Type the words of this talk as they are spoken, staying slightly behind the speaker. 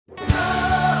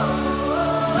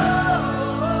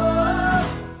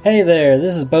Hey there,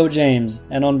 this is Bo James,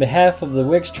 and on behalf of the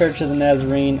Wicks Church of the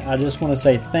Nazarene, I just want to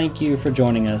say thank you for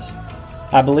joining us.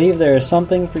 I believe there is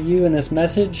something for you in this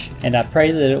message, and I pray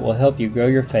that it will help you grow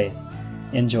your faith.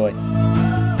 Enjoy. Turn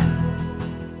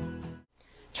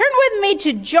with me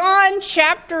to John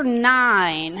chapter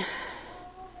 9.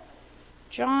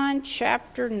 John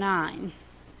chapter 9.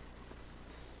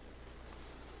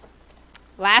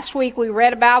 Last week we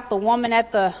read about the woman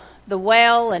at the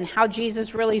well and how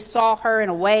Jesus really saw her in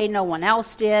a way no one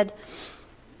else did.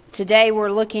 Today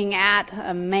we're looking at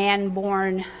a man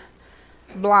born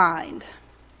blind.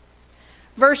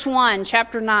 Verse 1,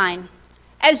 chapter 9.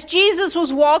 As Jesus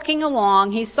was walking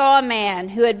along, he saw a man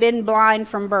who had been blind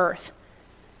from birth.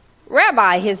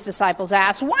 Rabbi, his disciples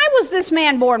asked, why was this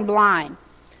man born blind?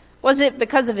 Was it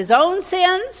because of his own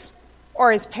sins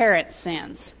or his parents'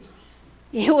 sins?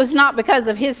 It was not because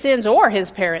of his sins or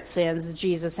his parents' sins,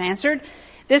 Jesus answered.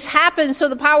 This happened so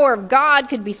the power of God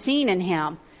could be seen in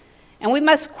him. And we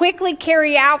must quickly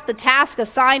carry out the task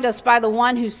assigned us by the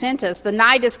one who sent us. The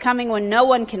night is coming when no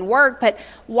one can work, but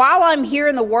while I'm here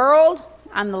in the world,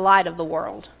 I'm the light of the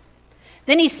world.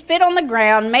 Then he spit on the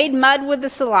ground, made mud with the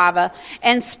saliva,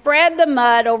 and spread the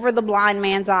mud over the blind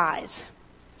man's eyes.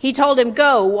 He told him,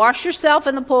 go, wash yourself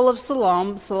in the pool of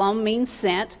Siloam. Siloam means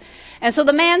sent. And so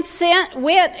the man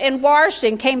went and washed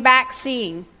and came back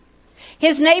seeing.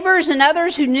 His neighbors and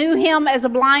others who knew him as a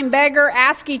blind beggar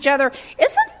asked each other,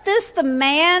 isn't this the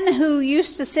man who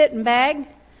used to sit and beg?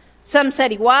 Some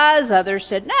said he was, others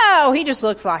said, no, he just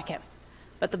looks like him.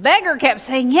 But the beggar kept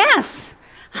saying, yes,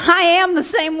 I am the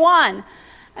same one.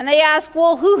 And they asked,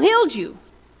 well, who healed you?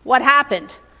 What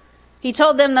happened? He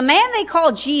told them, the man they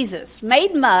called Jesus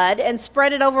made mud and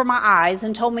spread it over my eyes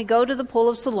and told me, go to the pool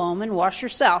of Siloam and wash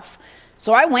yourself.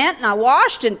 So I went and I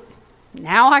washed and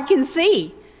now I can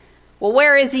see. Well,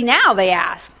 where is he now? They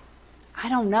asked. I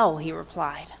don't know, he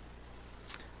replied.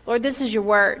 Lord, this is your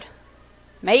word.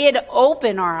 May it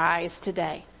open our eyes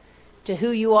today to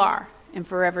who you are and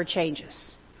forever change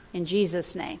us. In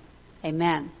Jesus' name,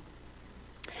 amen.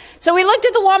 So we looked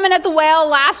at the woman at the well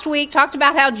last week, talked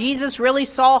about how Jesus really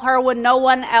saw her when no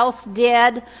one else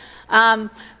did.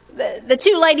 The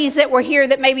two ladies that were here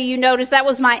that maybe you noticed, that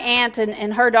was my aunt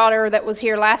and her daughter that was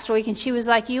here last week, and she was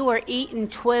like, you were eating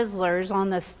Twizzlers on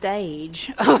the stage.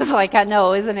 I was like, I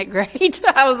know, isn't it great?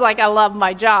 I was like, I love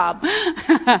my job.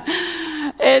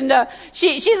 And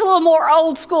she's a little more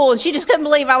old school, and she just couldn't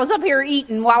believe I was up here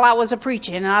eating while I was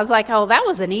preaching. And I was like, oh, that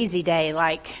was an easy day.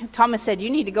 Like Thomas said, you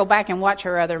need to go back and watch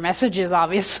her other messages,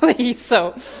 obviously.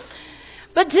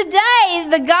 But today,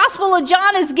 the Gospel of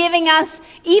John is giving us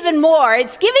even more.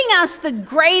 It's giving us the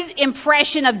great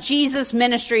impression of Jesus'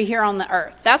 ministry here on the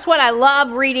earth. That's what I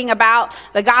love reading about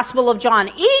the Gospel of John.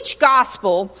 Each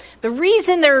Gospel, the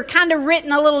reason they're kind of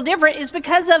written a little different is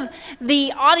because of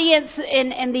the audience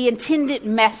and the intended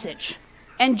message.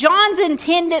 And John's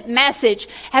intended message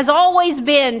has always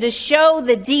been to show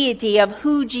the deity of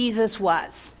who Jesus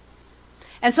was.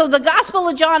 And so the Gospel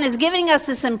of John is giving us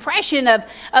this impression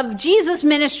of Jesus'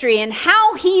 ministry and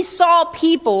how he saw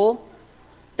people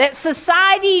that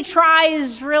society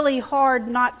tries really hard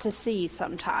not to see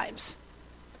sometimes.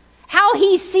 How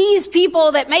he sees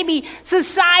people that maybe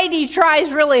society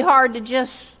tries really hard to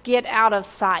just get out of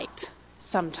sight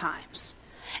sometimes.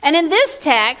 And in this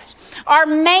text, our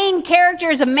main character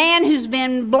is a man who's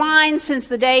been blind since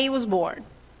the day he was born.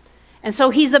 And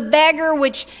so he's a beggar,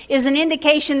 which is an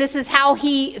indication this is how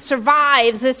he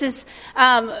survives. This is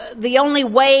the only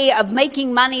way of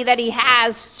making money that he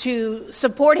has to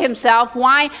support himself.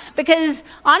 Why? Because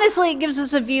honestly, it gives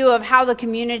us a view of how the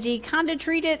community kind of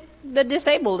treated the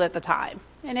disabled at the time.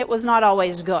 And it was not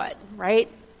always good, right?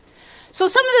 So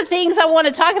some of the things I want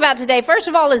to talk about today, first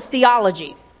of all, is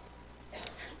theology.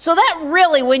 So that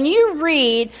really, when you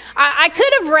read, I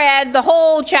could have read the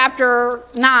whole chapter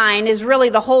 9 is really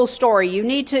the whole story. You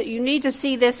need to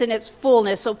see this in its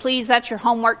fullness. So please, that's your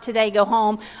homework today. Go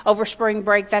home over spring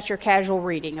break. That's your casual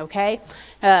reading, okay?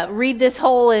 Read this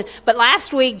whole. But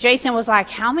last week, Jason was like,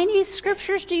 how many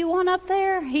scriptures do you want up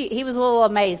there? He was a little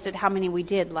amazed at how many we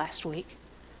did last week.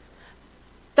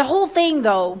 The whole thing,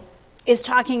 though, is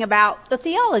talking about the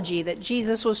theology that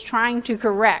Jesus was trying to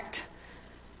correct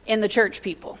in the church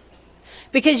people.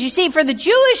 Because you see, for the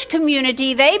Jewish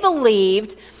community, they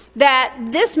believed that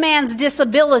this man's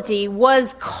disability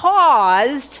was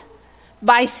caused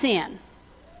by sin.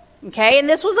 Okay, and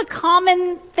this was a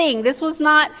common thing. This was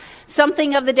not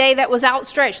something of the day that was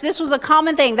outstretched. This was a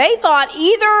common thing. They thought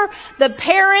either the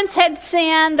parents had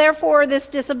sinned, therefore this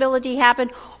disability happened,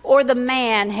 or the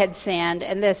man had sinned,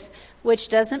 and this which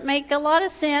doesn't make a lot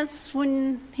of sense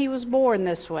when he was born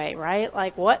this way, right?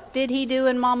 Like, what did he do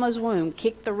in mama's womb?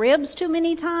 Kick the ribs too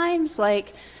many times?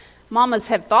 Like, mamas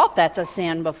have thought that's a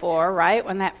sin before, right?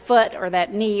 When that foot or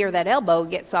that knee or that elbow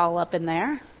gets all up in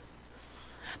there.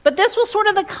 But this was sort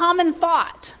of the common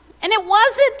thought. And it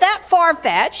wasn't that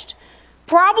far-fetched.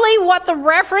 Probably what the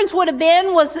reference would have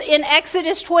been was in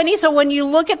Exodus 20. So when you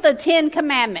look at the 10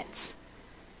 Commandments,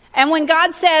 and when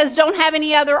God says, don't have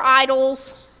any other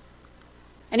idols,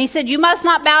 and he said, you must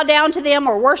not bow down to them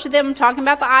or worship them, talking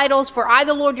about the idols, for I,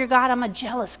 the Lord your God, I'm a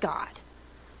jealous God.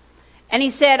 And he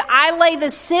said, I lay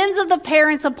the sins of the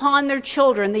parents upon their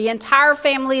children. The entire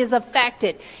family is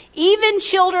affected, even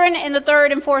children in the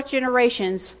third and fourth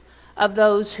generations of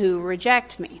those who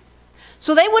reject me.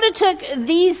 So they would have took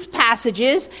these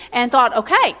passages and thought,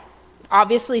 okay,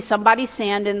 obviously somebody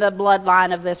sinned in the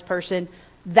bloodline of this person.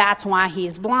 That's why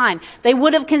he's blind. They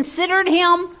would have considered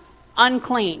him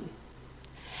unclean.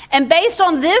 And based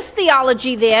on this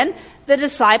theology then, the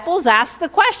disciples asked the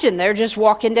question. They're just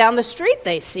walking down the street.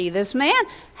 They see this man.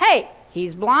 Hey,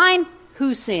 he's blind.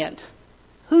 Who sinned?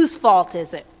 Whose fault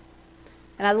is it?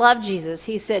 And I love Jesus.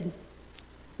 He said,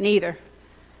 neither.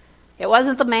 It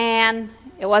wasn't the man.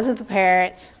 It wasn't the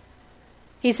parents.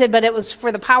 He said, but it was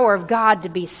for the power of God to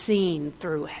be seen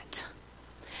through it.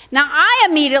 Now, I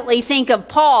immediately think of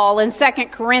Paul in 2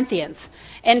 Corinthians.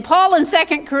 And Paul in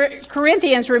 2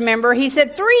 Corinthians, remember, he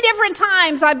said 3 different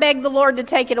times, I begged the Lord to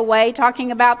take it away,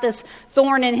 talking about this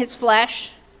thorn in his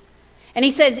flesh. And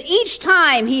he says, each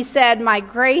time he said, my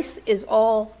grace is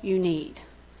all you need.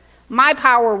 My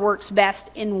power works best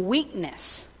in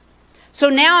weakness. So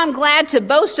now I'm glad to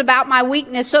boast about my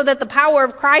weakness so that the power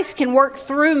of Christ can work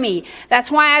through me.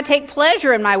 That's why I take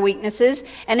pleasure in my weaknesses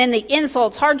and in the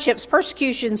insults, hardships,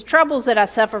 persecutions, troubles that I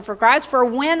suffer for Christ. For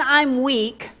when I'm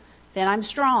weak, then I'm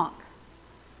strong.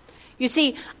 You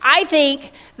see, I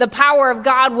think the power of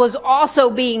God was also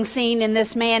being seen in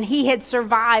this man. He had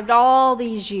survived all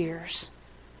these years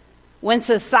when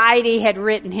society had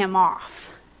written him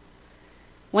off,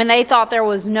 when they thought there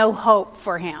was no hope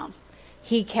for him.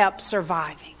 He kept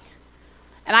surviving.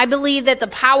 And I believe that the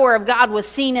power of God was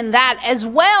seen in that, as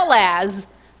well as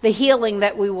the healing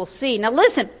that we will see. Now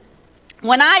listen,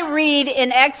 when I read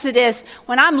in Exodus,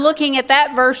 when I'm looking at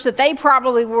that verse that they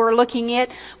probably were looking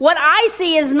at, what I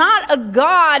see is not a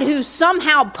God who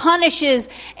somehow punishes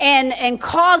and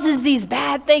causes these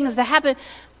bad things to happen,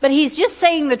 but he's just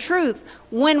saying the truth.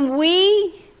 When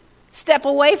we step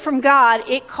away from God,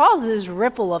 it causes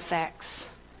ripple effects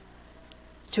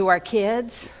to our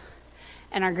kids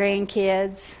and our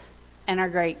grandkids and our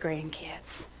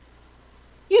great-grandkids.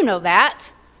 You know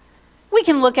that. We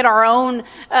can look at our own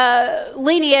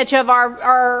lineage of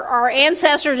our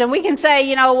ancestors and we can say,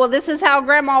 you know, well, this is how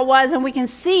grandma was, and we can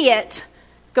see it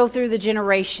go through the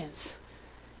generations.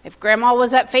 If grandma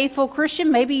was that faithful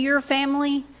Christian, maybe your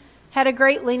family had a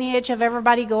great lineage of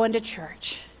everybody going to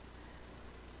church.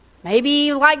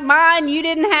 Maybe, like mine, you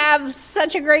didn't have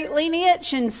such a great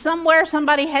lineage, and somewhere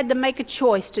somebody had to make a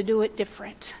choice to do it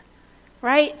different,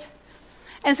 right?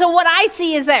 And so what I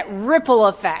see is that ripple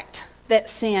effect that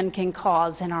sin can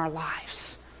cause in our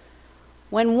lives.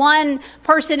 When one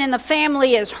person in the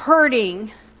family is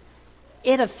hurting,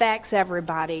 it affects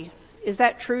everybody. Is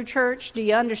that true, church? Do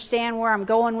you understand where I'm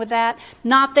going with that?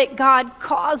 Not that God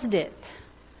caused it,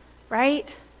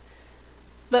 right?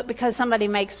 But because somebody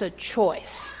makes a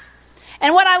choice.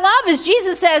 And what I love is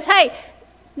Jesus says, hey,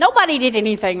 nobody did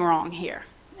anything wrong here.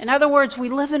 In other words, we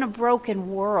live in a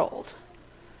broken world.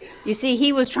 You see,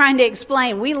 he was trying to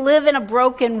explain, we live in a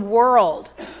broken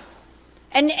world.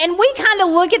 And we kind of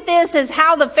look at this as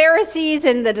how the Pharisees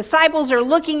and the disciples are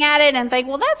looking at it and think,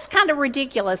 well, that's kind of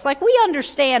ridiculous. Like, we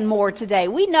understand more today.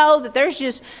 We know that there's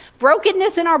just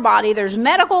brokenness in our body. There's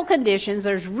medical conditions.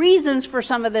 There's reasons for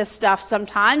some of this stuff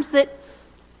sometimes, that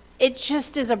it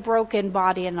just is a broken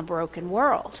body in a broken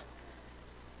world.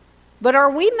 But are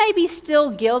we maybe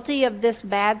still guilty of this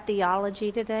bad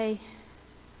theology today?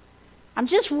 I'm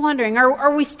just wondering,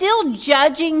 are we still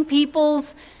judging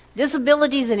people's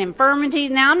disabilities and infirmities?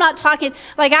 Now, I'm not talking,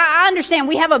 like, I understand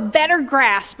we have a better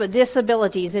grasp of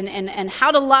disabilities and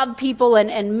how to love people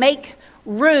and make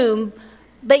room.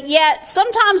 But yet,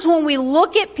 sometimes when we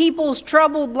look at people's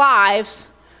troubled lives,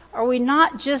 are we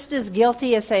not just as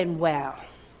guilty as saying, well,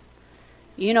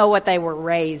 you know what they were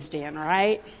raised in,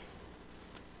 right?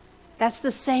 That's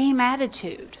the same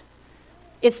attitude.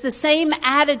 It's the same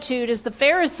attitude as the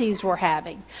Pharisees were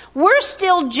having. We're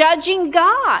still judging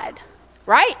God,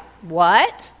 right?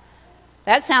 What?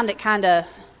 That sounded kind of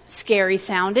scary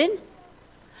sounding.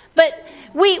 But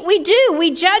we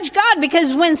judge God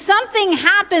because when something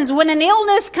happens, when an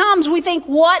illness comes, we think,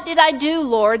 what did I do,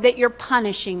 Lord, that you're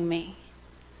punishing me?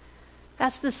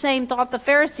 That's the same thought the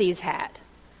Pharisees had.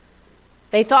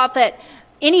 They thought that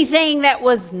anything that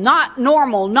was not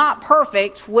normal, not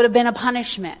perfect, would have been a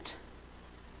punishment.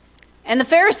 And the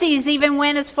Pharisees even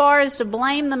went as far as to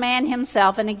blame the man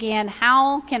himself. And again,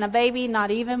 how can a baby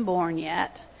not even born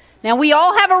yet? Now, we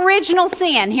all have original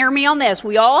sin. Hear me on this.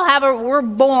 We're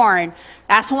born.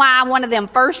 That's why one of them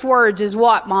first words is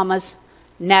what, mamas?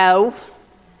 No.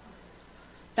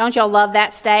 Don't y'all love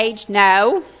that stage?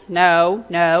 No, no,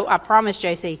 no. I promise,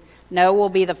 JC, no will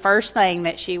be the first thing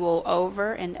that she will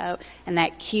over and over. And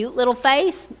that cute little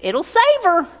face, it'll save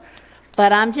her.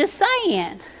 But I'm just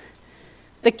saying,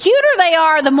 the cuter they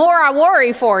are, the more I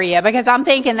worry for you, because I'm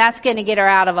thinking that's going to get her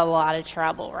out of a lot of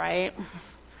trouble, right?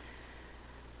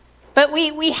 But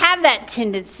we have that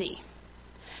tendency.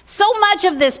 So much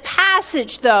of this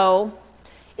passage, though,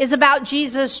 is about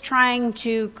Jesus trying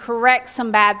to correct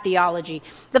some bad theology.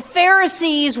 The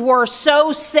Pharisees were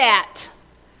so set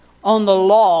on the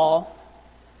law,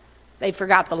 they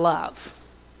forgot the love.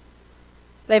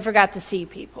 They forgot to see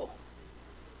people.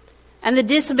 And the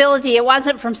disability, it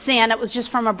wasn't from sin, it was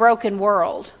just from a broken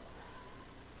world.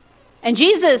 And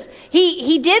Jesus,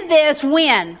 he did this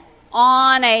when?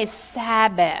 On a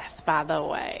Sabbath, by the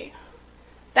way.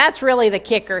 That's really the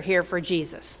kicker here for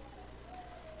Jesus.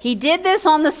 He did this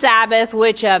on the Sabbath,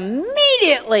 which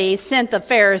immediately sent the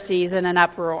Pharisees in an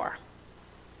uproar.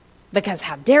 Because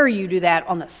how dare you do that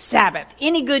on the Sabbath?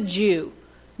 Any good Jew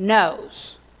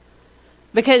knows.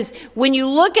 Because when you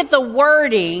look at the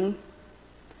wording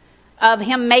of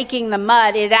him making the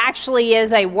mud, it actually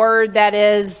is a word that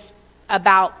is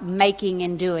about making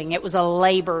and doing. It was a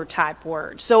labor type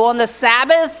word. So on the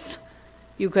Sabbath,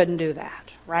 you couldn't do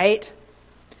that, right?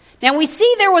 Now we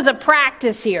see there was a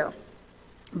practice here.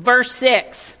 Verse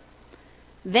 6.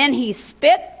 Then he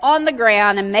spit on the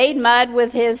ground and made mud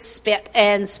with his spit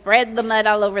and spread the mud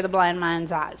all over the blind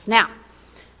man's eyes. Now,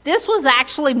 this was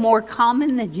actually more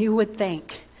common than you would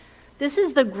think. This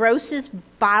is the grossest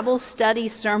Bible study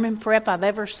sermon prep I've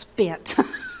ever spent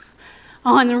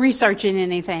on researching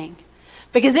anything.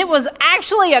 Because it was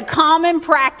actually a common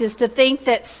practice to think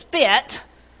that spit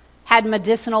had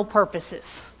medicinal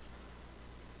purposes.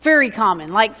 Very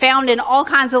common, like found in all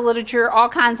kinds of literature, all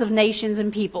kinds of nations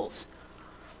and peoples.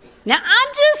 Now,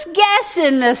 I'm just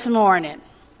guessing this morning.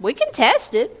 We can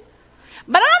test it.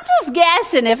 But I'm just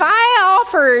guessing if I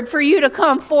offered for you to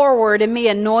come forward and me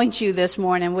anoint you this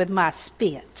morning with my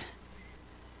spit,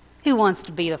 who wants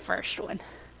to be the first one?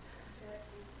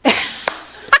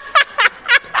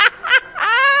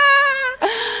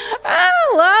 I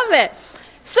love it.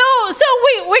 So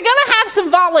we're going to have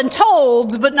some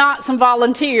voluntold, but not some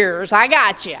volunteers. I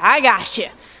got you.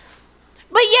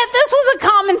 But yet this was a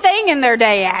common thing in their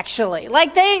day, actually.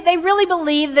 Like they really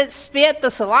believed that spit, the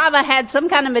saliva, had some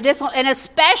kind of medicinal, and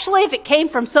especially if it came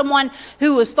from someone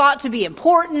who was thought to be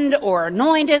important or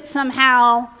anointed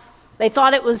somehow, they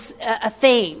thought it was a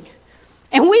thing.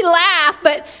 And we laugh,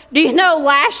 but do you know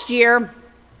last year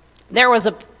there was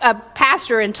a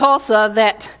pastor in Tulsa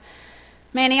that,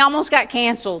 man, he almost got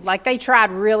canceled. Like, they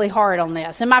tried really hard on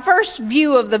this. In my first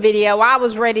view of the video, I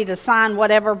was ready to sign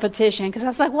whatever petition because I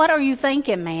was like, what are you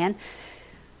thinking, man?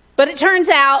 But it turns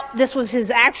out this was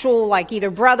his actual, like, either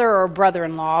brother or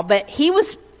brother-in-law. But he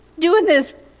was doing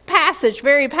this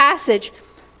very passage,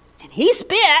 and he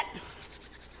spit.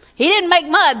 He didn't make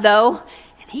mud, though,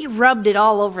 and he rubbed it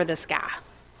all over this guy.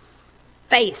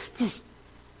 Face, just,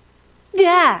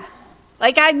 yeah.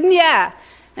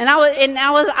 And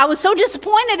I was so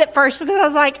disappointed at first because I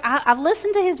was like, I've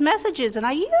listened to his messages and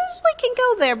I usually can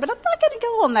go there, but I'm not going to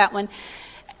go on that one.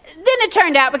 Then it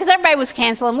turned out, because everybody was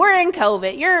canceling, we're in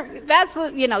COVID.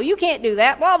 You can't do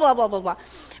that, blah, blah, blah, blah, blah.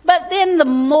 But then the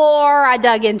more I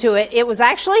dug into it, it was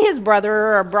actually his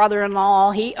brother or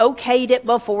brother-in-law. He okayed it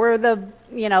before the,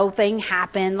 thing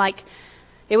happened. Like,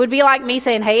 it would be like me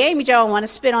saying, hey, Amy Jo, I want to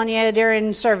spit on you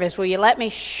during service. Will you let me?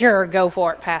 Sure, go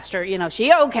for it, Pastor.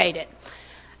 She okayed it.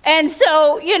 And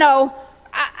so,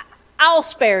 I'll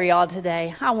spare y'all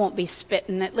today. I won't be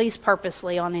spitting, at least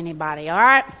purposely, on anybody, all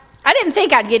right? I didn't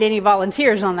think I'd get any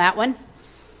volunteers on that one.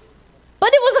 But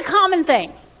it was a common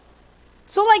thing.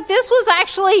 So, this was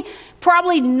actually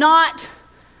probably not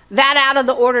that out of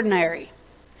the ordinary.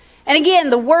 And again,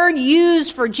 the word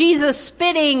used for Jesus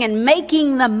spitting and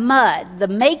making the mud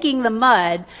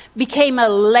became a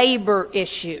labor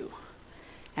issue.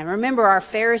 And remember, our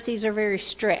Pharisees are very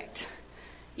strict.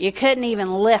 You couldn't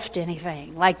even lift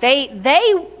anything. Like they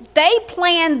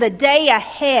planned the day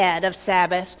ahead of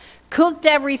Sabbath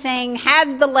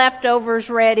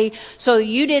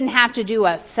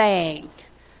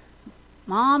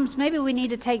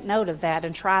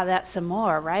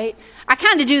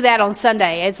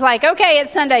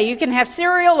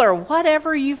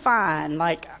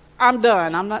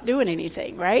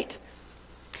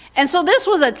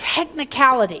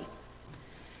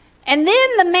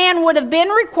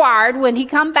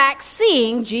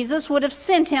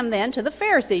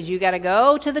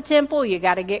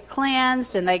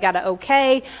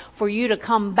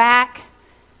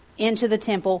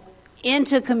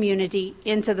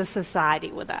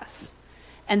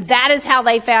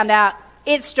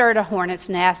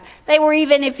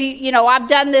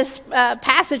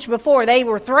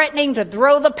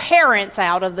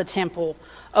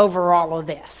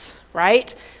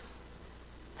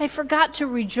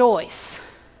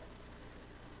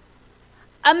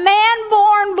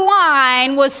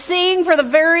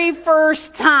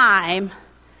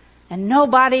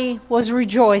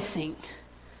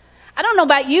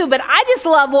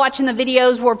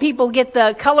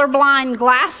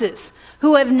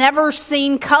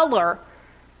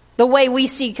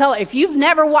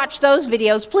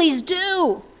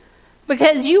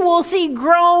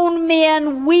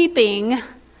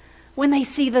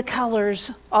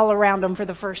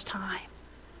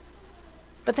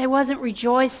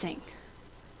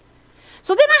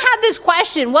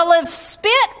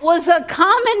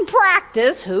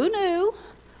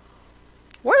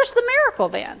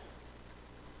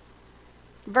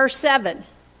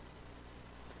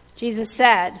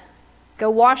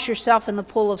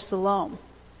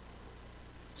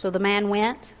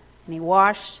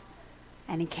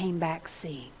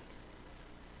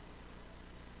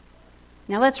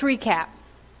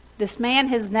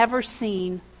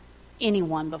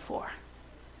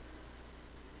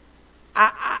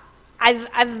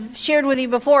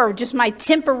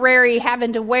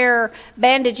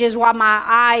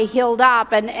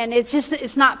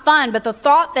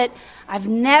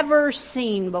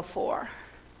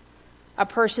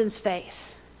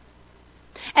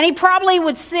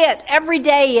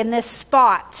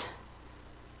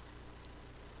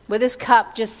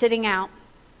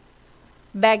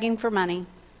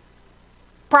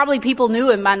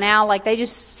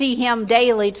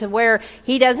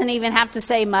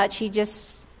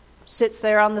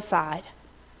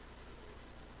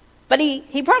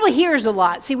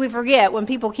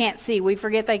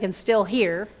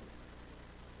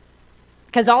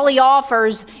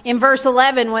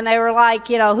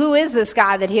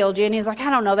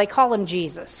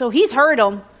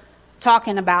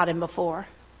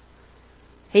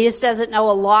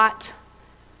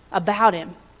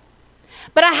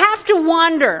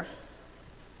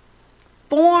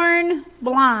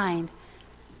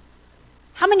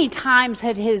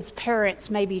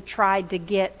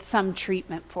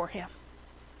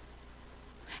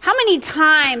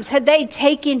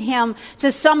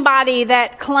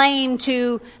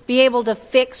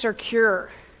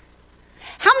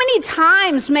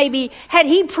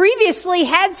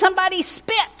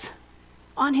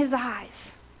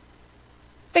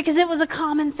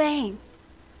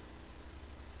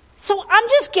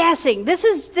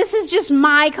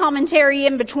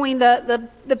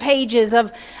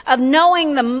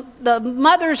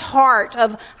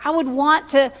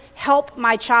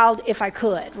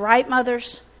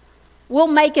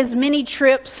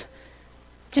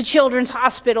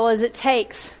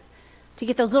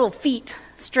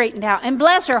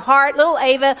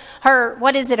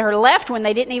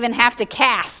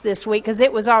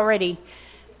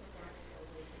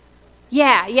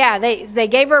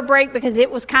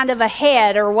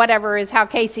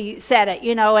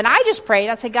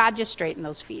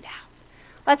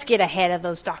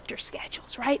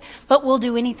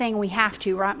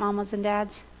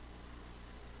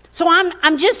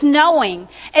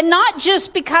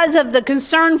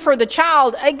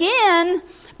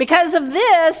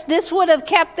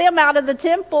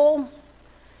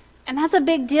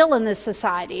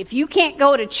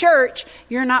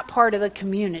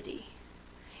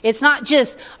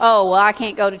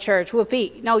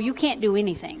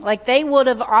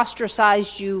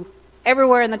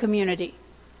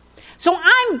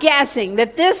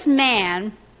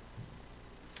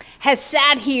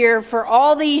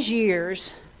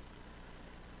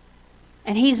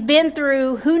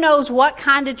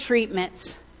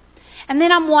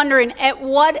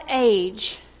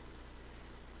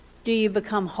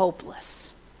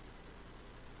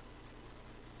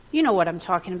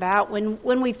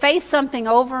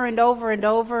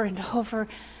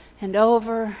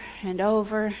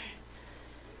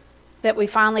that we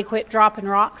finally quit dropping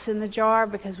rocks in the jar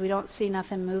because we don't see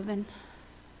nothing moving?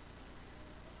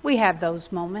 We have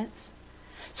those moments.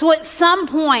 So at some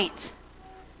point,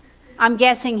 I'm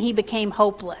guessing he became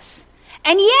hopeless.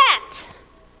 And yet,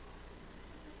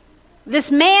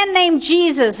 this man named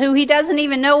Jesus, who he doesn't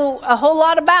even know a whole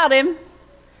lot about him,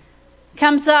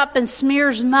 comes up and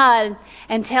smears mud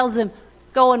and tells him,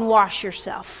 go and wash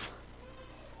yourself.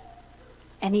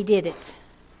 And he did it.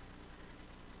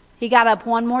 He got up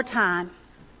one more time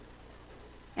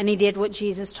and he did what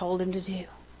Jesus told him to do.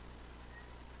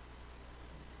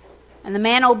 And the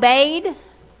man obeyed,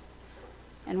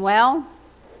 and well,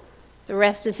 the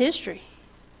rest is history.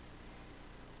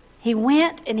 He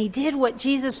went and he did what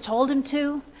Jesus told him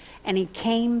to, and he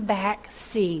came back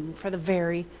seeing for the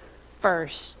very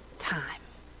first time.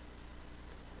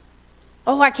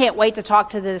 Oh, I can't wait to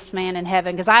talk to this man in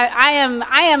heaven, because I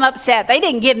am upset. They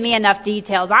didn't give me enough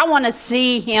details. I want to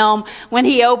see him when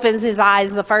he opens his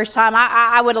eyes the first time.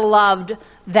 I would have loved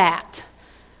that.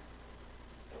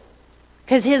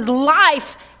 Because his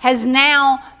life has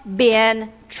now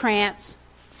been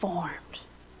transformed.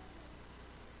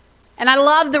 And I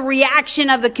love the reaction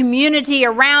of the community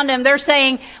around him. They're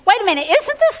saying, wait a minute,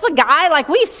 isn't this the guy? Like,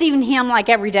 we've seen him like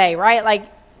every day, right? Like,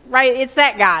 right, it's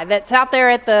that guy that's out there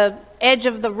at the edge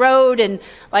of the road, and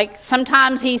like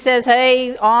sometimes he says,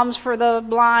 hey, alms for the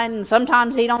blind, and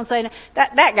sometimes he don't say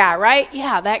that guy, right?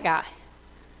 Yeah, that guy.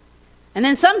 And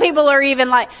then some people are even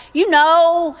like,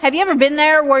 have you ever been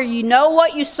there where you know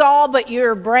what you saw, but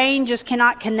your brain just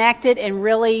cannot connect it and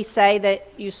really say that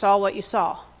you saw what you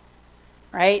saw?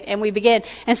 Right? And we begin.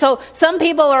 And so some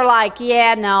people are like,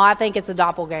 yeah, no, I think it's a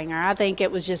doppelganger. I think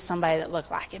it was just somebody that looked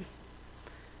like him.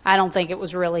 I don't think it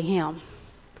was really him.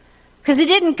 Because it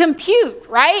didn't compute,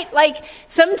 right? Like,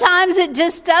 sometimes it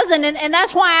just doesn't. And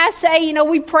that's why I say,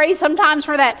 we pray sometimes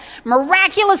for that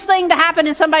miraculous thing to happen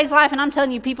in somebody's life. And I'm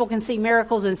telling you, people can see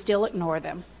miracles and still ignore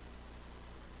them.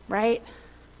 Right?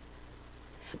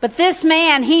 But this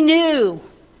man, he knew.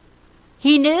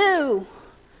 He knew.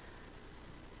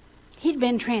 He'd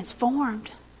been transformed.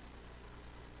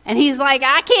 And he's like,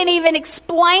 I can't even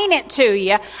explain it to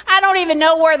you. I don't even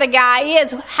know where the guy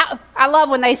is. I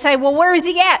love when they say, well, where is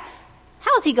he at?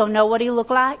 How is he going to know what he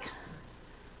looked like?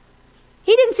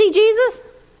 He didn't see Jesus.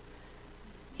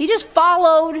 He just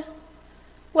followed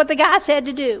what the guy said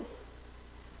to do.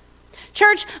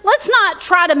 Church, let's not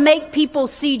try to make people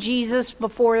see Jesus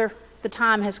before the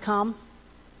time has come.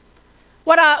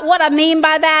 What I mean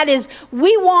by that is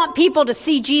we want people to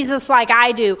see Jesus like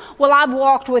I do. Well, I've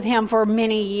walked with him for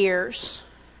many years.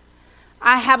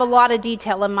 I have a lot of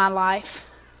detail in my life.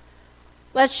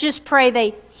 Let's just pray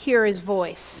they hear his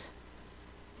voice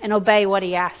and obey what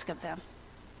he asks of them.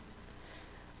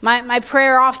 My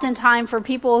prayer oftentimes for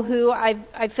people who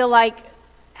I feel like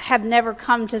have never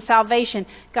come to salvation,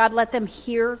 God, let them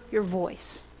hear your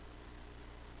voice.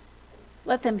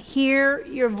 Let them hear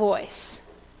your voice.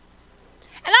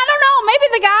 And I don't know, maybe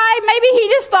the guy, maybe he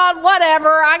just thought,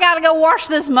 whatever, I got to go wash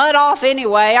this mud off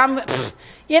anyway. I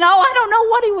don't know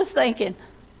what he was thinking.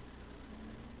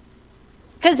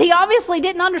 Because he obviously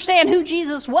didn't understand who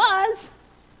Jesus was.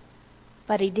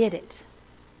 But he did it.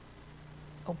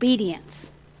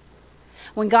 Obedience.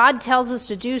 When God tells us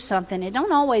to do something, it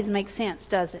don't always make sense,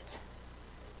 does it?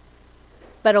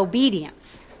 But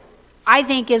obedience, I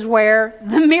think, is where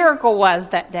the miracle was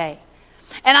that day.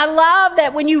 And I love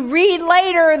that when you read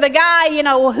later, the guy,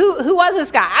 who was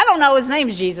this guy? I don't know. His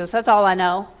name's Jesus. That's all I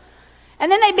know. And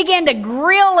then they began to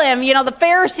grill him. The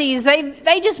Pharisees,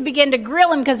 they just began to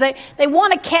grill him because they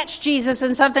want to catch Jesus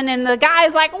in something. And the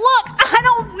guy's like, look, I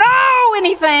don't know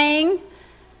anything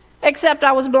except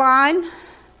I was blind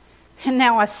and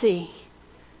now I see.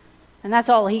 And that's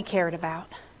all he cared about.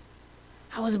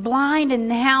 I was blind and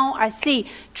now I see.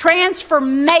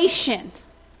 Transformation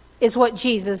is what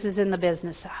Jesus is in the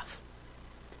business of.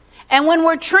 And when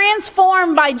we're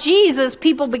transformed by Jesus,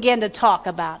 people begin to talk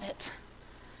about it.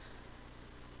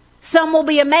 Some will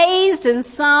be amazed and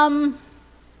some,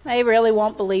 they really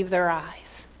won't believe their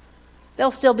eyes.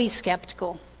 They'll still be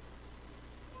skeptical.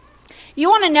 You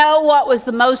want to know what was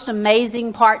the most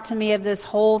amazing part to me of this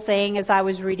whole thing as I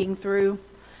was reading through?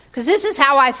 Because this is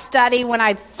how I study when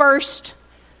I first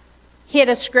hit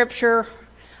a scripture.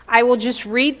 I will just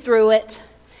read through it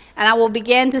and I will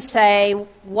begin to say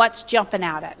what's jumping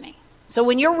out at me. So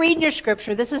when you're reading your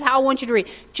scripture, this is how I want you to read.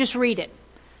 Just read it.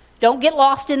 Don't get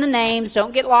lost in the names.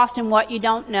 Don't get lost in what you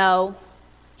don't know.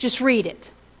 Just read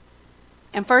it.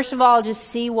 And first of all, just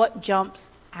see what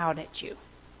jumps out at you.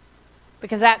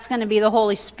 Because that's going to be the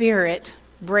Holy Spirit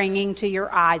bringing to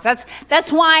your eyes.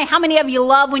 That's why, how many of you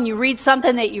love when you read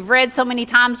something that you've read so many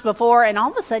times before and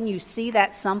all of a sudden you see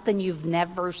that something you've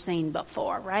never seen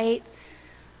before, right?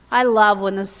 I love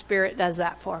when the Spirit does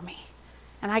that for me.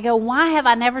 And I go, why have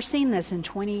I never seen this in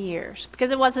 20 years?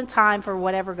 Because it wasn't time for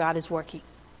whatever God is working.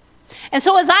 And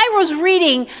so as I was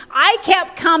reading, I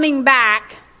kept coming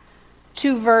back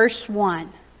to verse 1.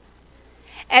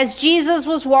 As Jesus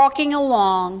was walking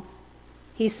along,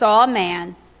 he saw a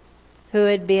man who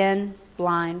had been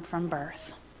blind from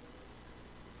birth.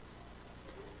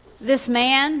 This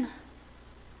man,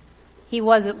 he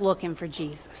wasn't looking for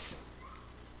Jesus.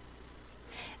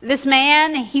 This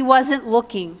man, he wasn't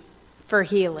looking for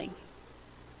healing.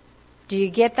 Do you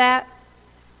get that?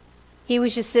 He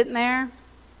was just sitting there,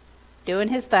 doing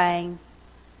his thing,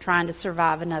 trying to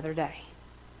survive another day.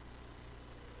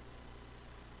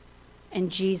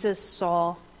 And Jesus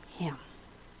saw him.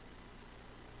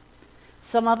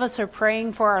 Some of us are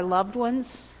praying for our loved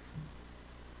ones.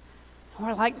 And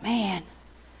we're like, man,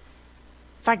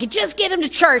 if I could just get him to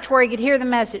church where he could hear the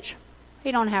message.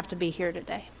 He don't have to be here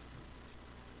today.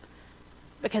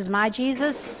 Because my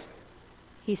Jesus,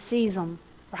 he sees them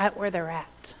right where they're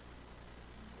at.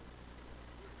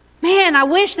 Man, I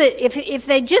wish that if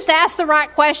they just asked the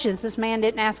right questions. This man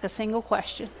didn't ask a single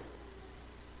question.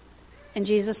 And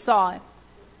Jesus saw him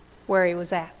where he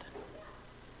was at.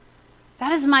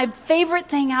 That is my favorite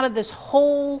thing out of this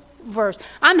whole verse.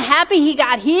 I'm happy he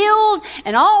got healed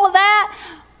and all of that.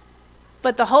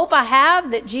 But the hope I have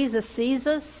that Jesus sees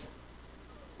us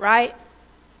right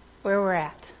where we're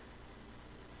at.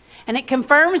 And it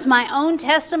confirms my own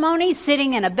testimony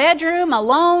sitting in a bedroom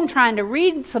alone trying to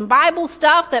read some Bible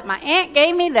stuff that my aunt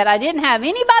gave me that I didn't have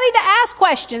anybody to ask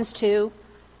questions to.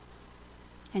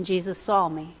 And Jesus saw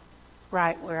me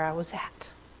right where I was at.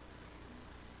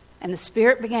 And the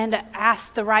Spirit began to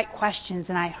ask the right questions,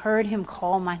 and I heard him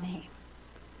call my name.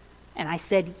 And I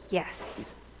said,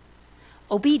 yes.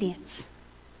 Obedience.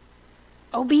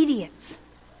 Obedience.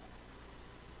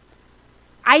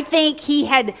 I think he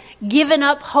had given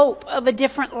up hope of a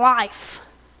different life.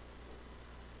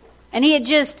 And he had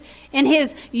just, in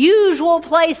his usual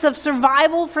place of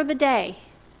survival for the day,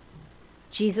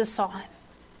 Jesus saw him.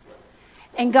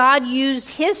 And God used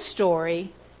his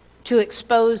story to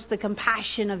expose the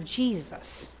compassion of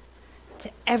Jesus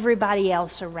to everybody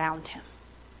else around him.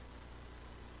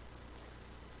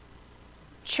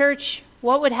 Church,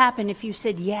 what would happen if you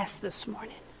said yes this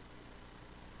morning?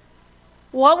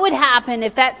 What would happen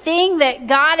if that thing that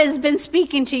God has been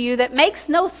speaking to you that makes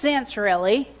no sense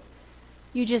really,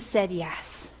 you just said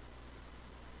yes?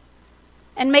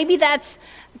 And maybe that's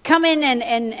coming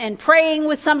and praying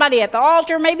with somebody at the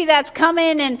altar. Maybe that's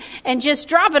coming and just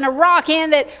dropping a rock in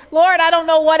that, Lord, I don't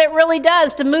know what it really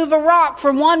does to move a rock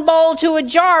from one bowl to a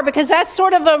jar, because that's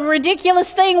sort of a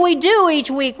ridiculous thing we do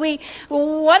each week.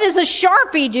 What does a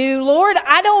Sharpie do, Lord?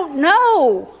 I don't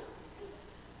know.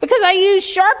 Because I use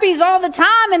Sharpies all the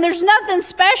time and there's nothing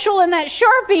special in that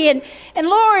Sharpie. And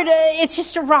Lord, it's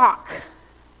just a rock.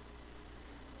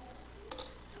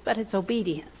 But it's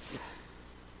obedience.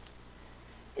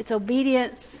 It's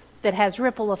obedience that has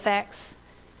ripple effects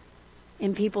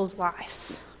in people's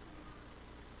lives.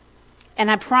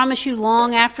 And I promise you,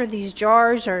 long after these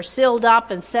jars are sealed up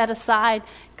and set aside,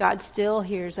 God still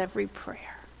hears every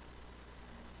prayer.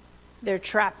 They're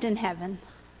trapped in heaven.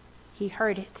 He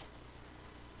heard it.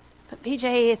 But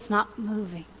BJ, it's not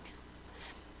moving.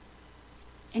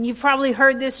 And you've probably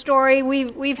heard this story.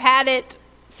 We've had it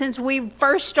since we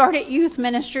first started youth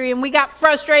ministry, and we got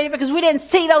frustrated because we didn't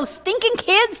see those stinking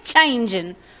kids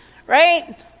changing,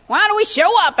 right? Why do we show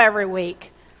up every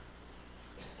week?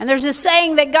 And there's this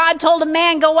saying that God told a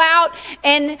man, go out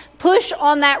and push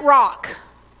on that rock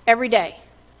every day.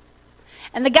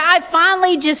 And the guy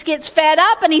finally just gets fed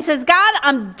up and he says, God,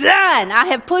 I'm done. I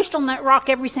have pushed on that rock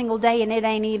every single day and it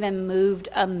ain't even moved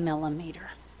a millimeter.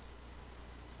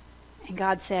 And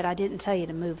God said, I didn't tell you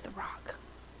to move the rock.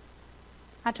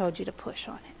 I told you to push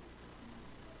on it.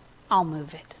 I'll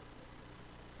move it.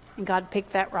 And God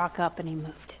picked that rock up and he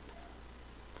moved it.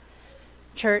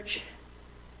 Church,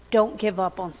 don't give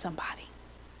up on somebody.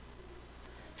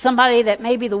 Somebody that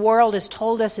maybe the world has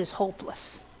told us is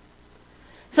hopeless.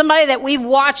 Somebody that we've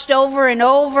watched over and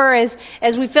over as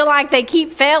we feel like they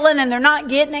keep failing and they're not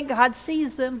getting it. God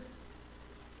sees them.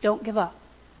 Don't give up.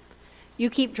 You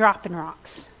keep dropping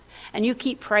rocks. And you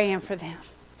keep praying for them.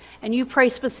 And you pray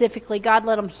specifically, God,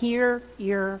 let them hear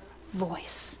your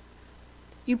voice.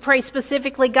 You pray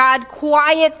specifically, God,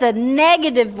 quiet the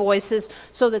negative voices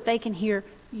so that they can hear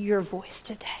your voice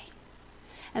today.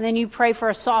 And then you pray for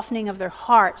a softening of their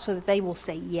heart so that they will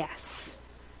say yes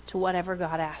to whatever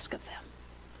God asks of them.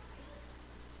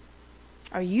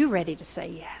 Are you ready to say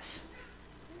yes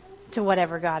to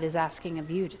whatever God is asking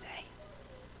of you today?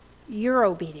 Your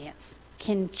obedience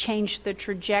can change the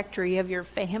trajectory of your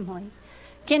family,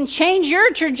 can change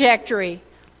your trajectory.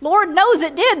 Lord knows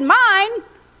it did mine,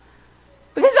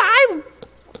 because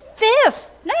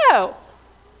no.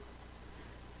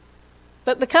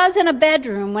 But because in a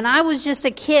bedroom, when I was just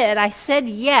a kid, I said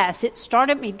yes, it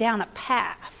started me down a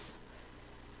path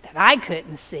that I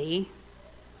couldn't see.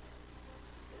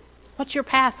 What's your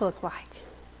path look like?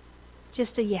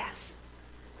 Just a yes.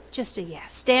 Just a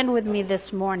yes. Stand with me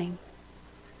this morning.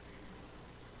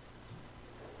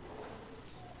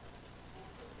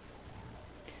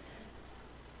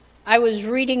 I was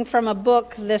reading from a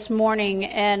book this morning,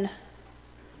 and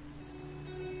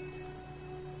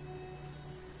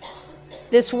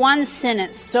this one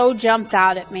sentence so jumped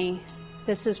out at me.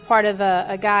 This is part of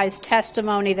a guy's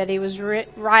testimony that he was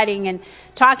writing and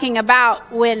talking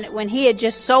about when he had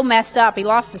just so messed up. He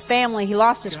lost his family, he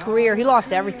lost his career, he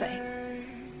lost everything.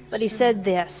 But he said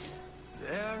this: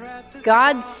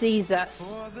 God sees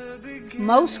us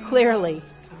most clearly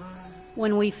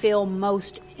when we feel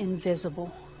most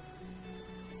invisible.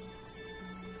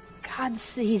 God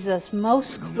sees us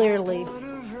most clearly.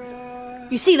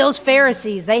 You see, those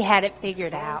Pharisees, they had it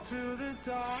figured out.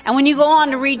 And when you go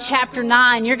on to read chapter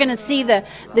 9, you're going to see the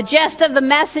gist of the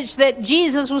message that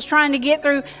Jesus was trying to get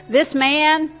through. This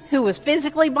man who was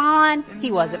physically blind,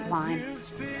 he wasn't blind.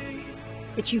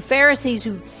 It's you Pharisees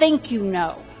who think you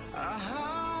know.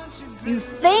 You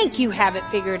think you have it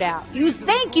figured out. You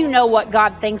think you know what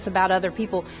God thinks about other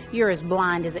people. You're as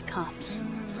blind as it comes.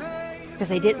 Because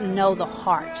they didn't know the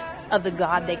heart of the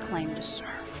God they claim to serve.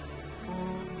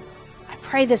 I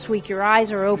pray this week your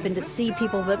eyes are open to see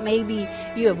people that maybe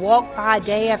you have walked by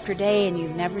day after day and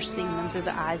you've never seen them through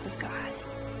the eyes of God.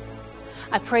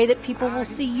 I pray that people will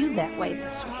see you that way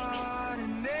this week.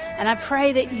 And I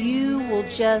pray that you will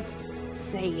just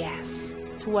say yes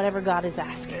to whatever God is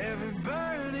asking.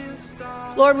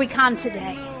 Lord, we come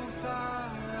today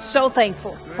so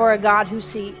thankful for a God who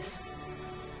sees.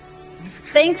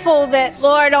 Thankful that,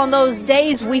 Lord, on those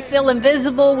days we feel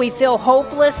invisible, we feel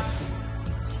hopeless.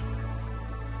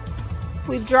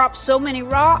 We've dropped so many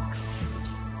rocks.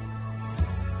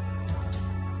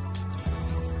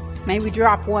 May we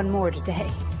drop one more today.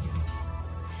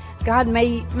 God,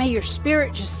 may your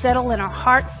Spirit just settle in our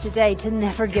hearts today to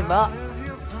never give up.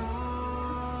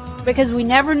 Because we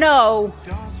never know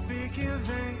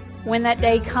when that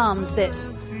day comes that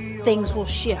things will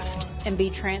shift and be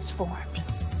transformed.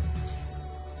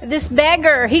 This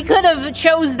beggar, he could have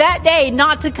chose that day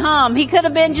not to come. He could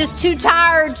have been just too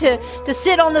tired to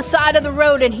sit on the side of the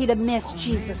road, and he'd have missed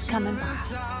Jesus coming by.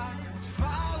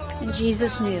 And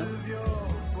Jesus knew.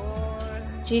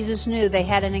 Jesus knew they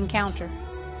had an encounter.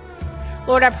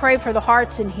 Lord, I pray for the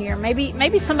hearts in here.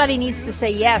 Maybe somebody needs to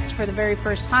say yes for the very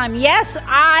first time. Yes,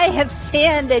 I have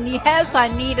sinned, and yes,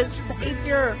 I need a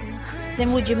Savior.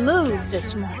 Then would you move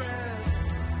this morning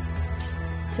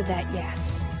to that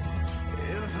yes?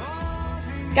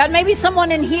 God, maybe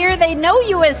someone in here, they know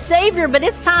you as Savior, but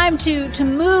it's time to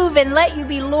move and let you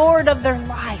be Lord of their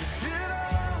life.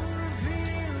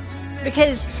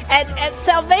 Because at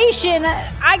salvation,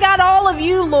 I got all of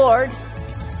you, Lord.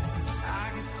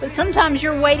 But sometimes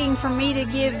you're waiting for me to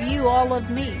give you all of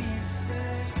me.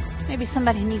 Maybe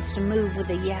somebody needs to move with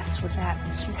a yes with that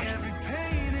this morning.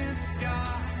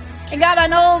 And God, I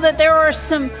know that there are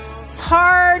some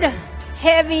hard,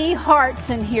 heavy hearts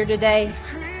in here today.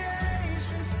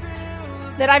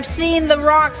 That I've seen the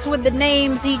rocks with the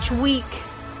names each week.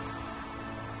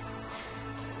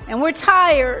 And we're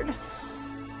tired.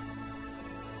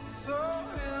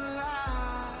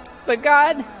 But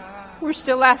God, we're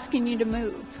still asking you to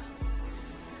move.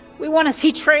 We want to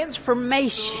see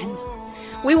transformation.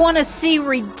 We want to see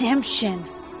redemption.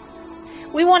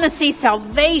 We want to see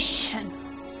salvation.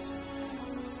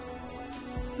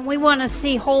 And we want to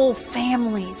see whole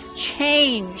families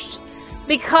changed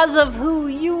because of who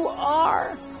you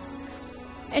are.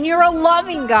 And you're a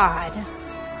loving God.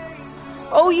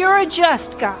 Oh, you're a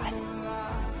just God.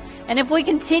 And if we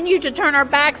continue to turn our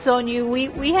backs on you,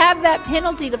 we have that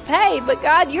penalty to pay. But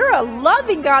God, you're a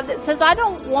loving God that says, I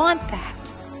don't want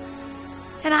that.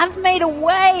 And I've made a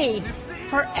way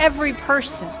for every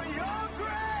person.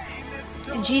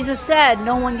 And Jesus said,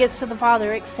 no one gets to the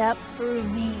Father except through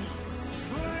me.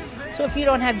 So if you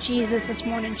don't have Jesus this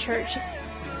morning, church,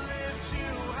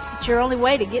 it's your only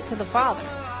way to get to the Father.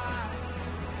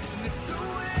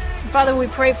 Father, we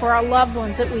pray for our loved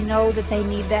ones that we know that they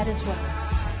need that as well.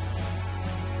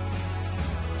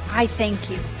 I thank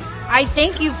you. I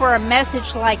thank you for a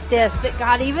message like this, that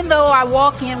God, even though I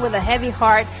walk in with a heavy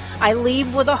heart, I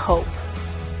leave with a hope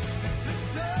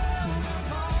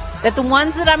That the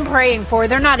ones that I'm praying for,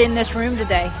 they're not in this room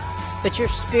today, but your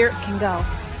Spirit can go.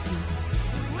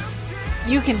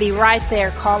 You can be right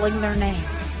there calling their name.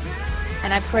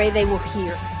 And I pray they will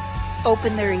hear.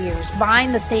 Open their ears.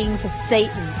 Bind the things of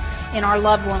Satan in our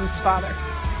loved ones, Father,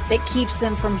 that keeps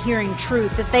them from hearing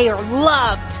truth, that they are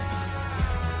loved,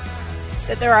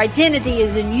 that their identity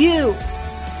is in you,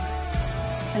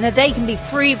 and that they can be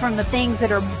free from the things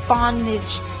that are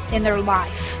bondage in their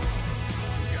life.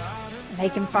 And they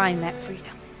can find that freedom.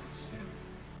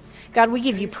 God, we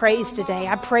give you praise today.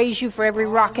 I praise you for every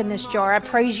rock in this jar. I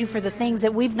praise you for the things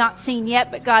that we've not seen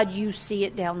yet, but God, you see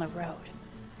it down the road.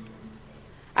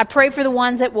 I pray for the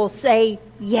ones that will say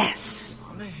yes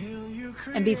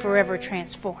and be forever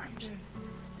transformed.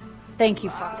 Thank you,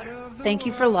 Father. Thank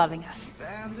you for loving us.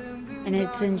 And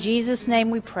it's in Jesus' name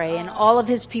we pray, and all of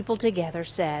his people together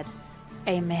said,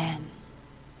 Amen.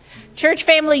 Church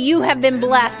family, you have been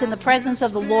blessed in the presence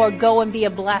of the Lord. Go and be a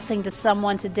blessing to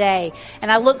someone today.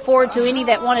 And I look forward to any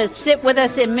that want to sit with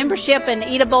us in membership and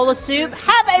eat a bowl of soup.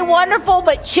 Have a wonderful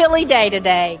but chilly day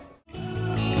today.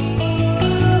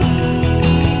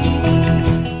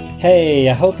 Hey,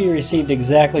 I hope you received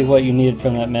exactly what you needed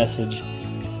from that message.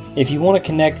 If you want to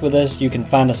connect with us, you can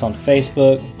find us on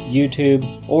Facebook,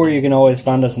 YouTube, or you can always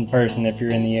find us in person if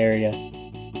you're in the area.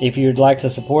 If you'd like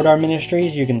to support our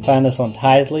ministries, you can find us on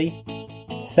Tithely.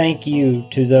 Thank you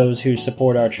to those who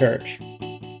support our church.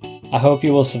 I hope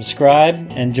you will subscribe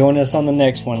and join us on the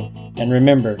next one. And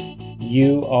remember,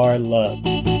 you are loved.